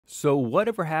So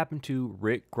whatever happened to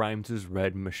Rick Grimes'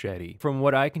 red machete? From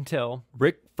what I can tell,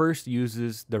 Rick first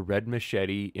uses the red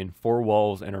machete in Four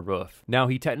Walls and a Roof. Now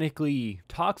he technically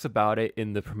talks about it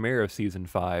in the premiere of season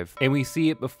 5, and we see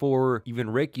it before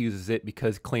even Rick uses it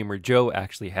because Claimer Joe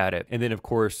actually had it. And then of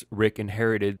course Rick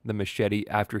inherited the machete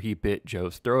after he bit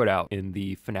Joe's throat out in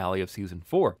the finale of season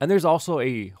 4. And there's also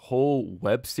a whole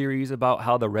web series about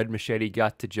how the red machete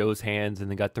got to Joe's hands and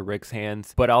then got to Rick's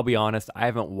hands, but I'll be honest, I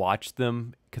haven't watched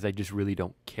them because I just really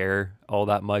don't care all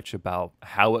that much about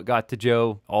how it got to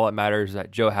Joe. All that matters is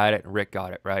that Joe had it and Rick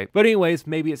got it, right? But anyways,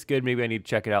 maybe it's good. Maybe I need to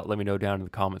check it out. Let me know down in the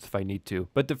comments if I need to.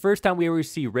 But the first time we ever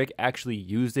see Rick actually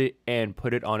use it and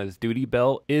put it on his duty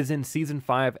belt is in season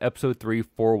 5, episode 3,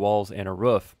 Four Walls and a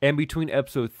Roof. And between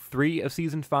episode 3 of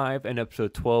season 5 and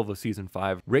episode 12 of season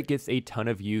 5, Rick gets a ton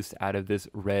of use out of this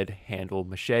red handle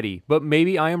machete. But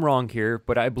maybe I am wrong here,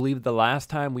 but I believe the last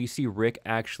time we see Rick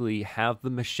actually have the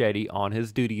machete on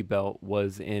his duty belt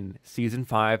was in season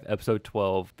 5, episode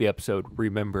 12, the episode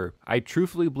Remember. I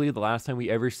truthfully believe the last time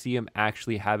we ever see him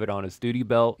actually have it on his duty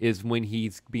belt is when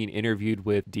he's being interviewed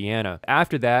with Deanna.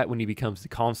 After that, when he becomes the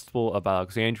constable of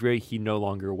Alexandria, he no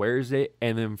longer wears it.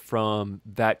 And then from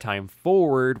that time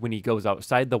forward, when he goes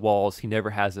outside the walls, he never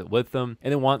has it with him.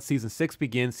 And then once season 6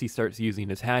 begins, he starts using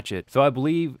his hatchet. So I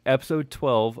believe episode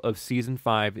 12 of season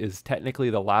 5 is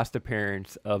technically the last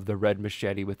appearance of the red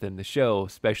machete within the show,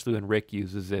 especially when Rick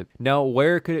uses it. Now,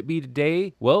 where could it be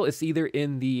today? Well, it's either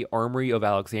in the Armory of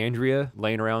Alexandria,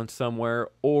 laying around somewhere,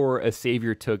 or a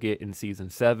Savior took it in season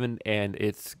 7, and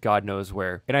it's God knows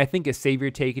where. And I think a Savior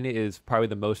taking it is probably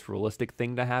the most realistic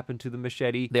thing to happen to the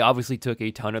machete. They obviously took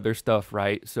a ton of their stuff,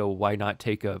 right? So why not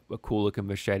take a cool looking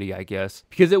machete, I guess?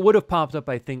 Because it would have popped up,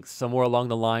 I think, somewhere along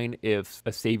the line if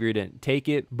a Savior didn't take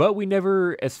it. But we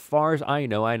never, as far as I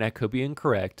know, and I could be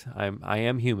incorrect, I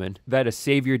am human, that a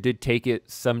Savior did take it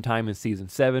sometime in season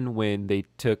 7 when they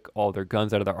took all their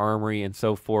guns out of their armory and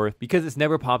so forth, because it's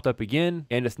never popped up again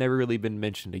and it's never really been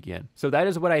mentioned again. So that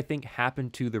is what I think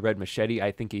happened to the red machete.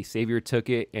 I think a Savior took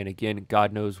it, and again,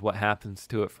 God knows what happens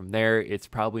to it from there. It's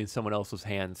probably in someone else's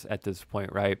hands at this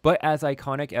point, right? But as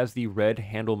iconic as the red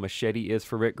handle machete is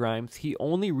for Rick Grimes, he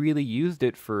only really used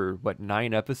it for, what,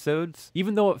 9 episodes?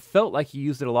 Even though it felt like he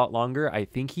used it a lot longer, I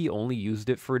think he only used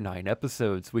it for 9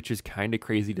 episodes, which is kind of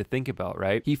crazy to think about,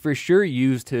 right? He for sure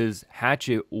used his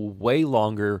hatchet way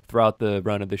longer throughout the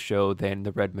run of the show than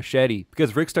the red machete,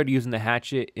 because Rick started using the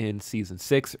hatchet in season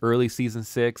 6, early season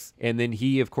 6, and then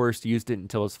he of course used it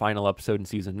until his final episode in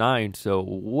season 9, so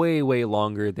way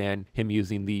longer than him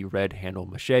using the red handle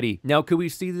machete. Now, could we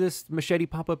see this machete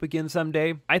pop up again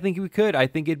someday? I think we could. I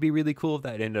think it'd be really cool if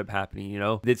that ended up happening, you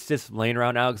know? It's just laying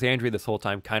around Alexandria this whole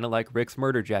time, kind of like Rick's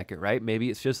murder jacket, right? Maybe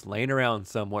it's just laying around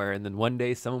somewhere and then one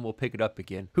day someone will pick it up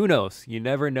again. Who knows? You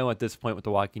never know at this point with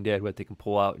The Walking Dead what they can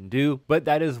pull out and do, but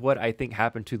that is what I think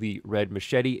happened to the red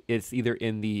machete. It's either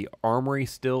in the armory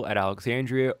still at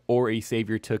Alexandria, or a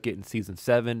Savior took it in season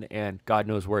 7, and God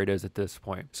knows where it is at this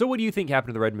point. So what do you think happened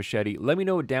to the red machete? Let me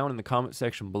know down in the comment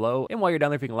section below, and while you're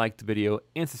down there, if you can like the video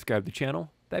and subscribe to the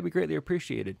channel, that'd be greatly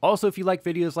appreciated. Also, if you like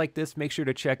videos like this, make sure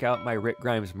to check out my Rick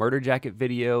Grimes murder jacket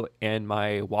video and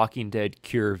my Walking Dead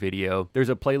cure video. There's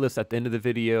a playlist at the end of the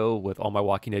video with all my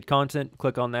Walking Dead content.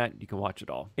 Click on that, you can watch it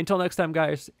all. Until next time,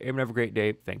 guys, everyone have a great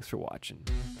day. Thanks for watching.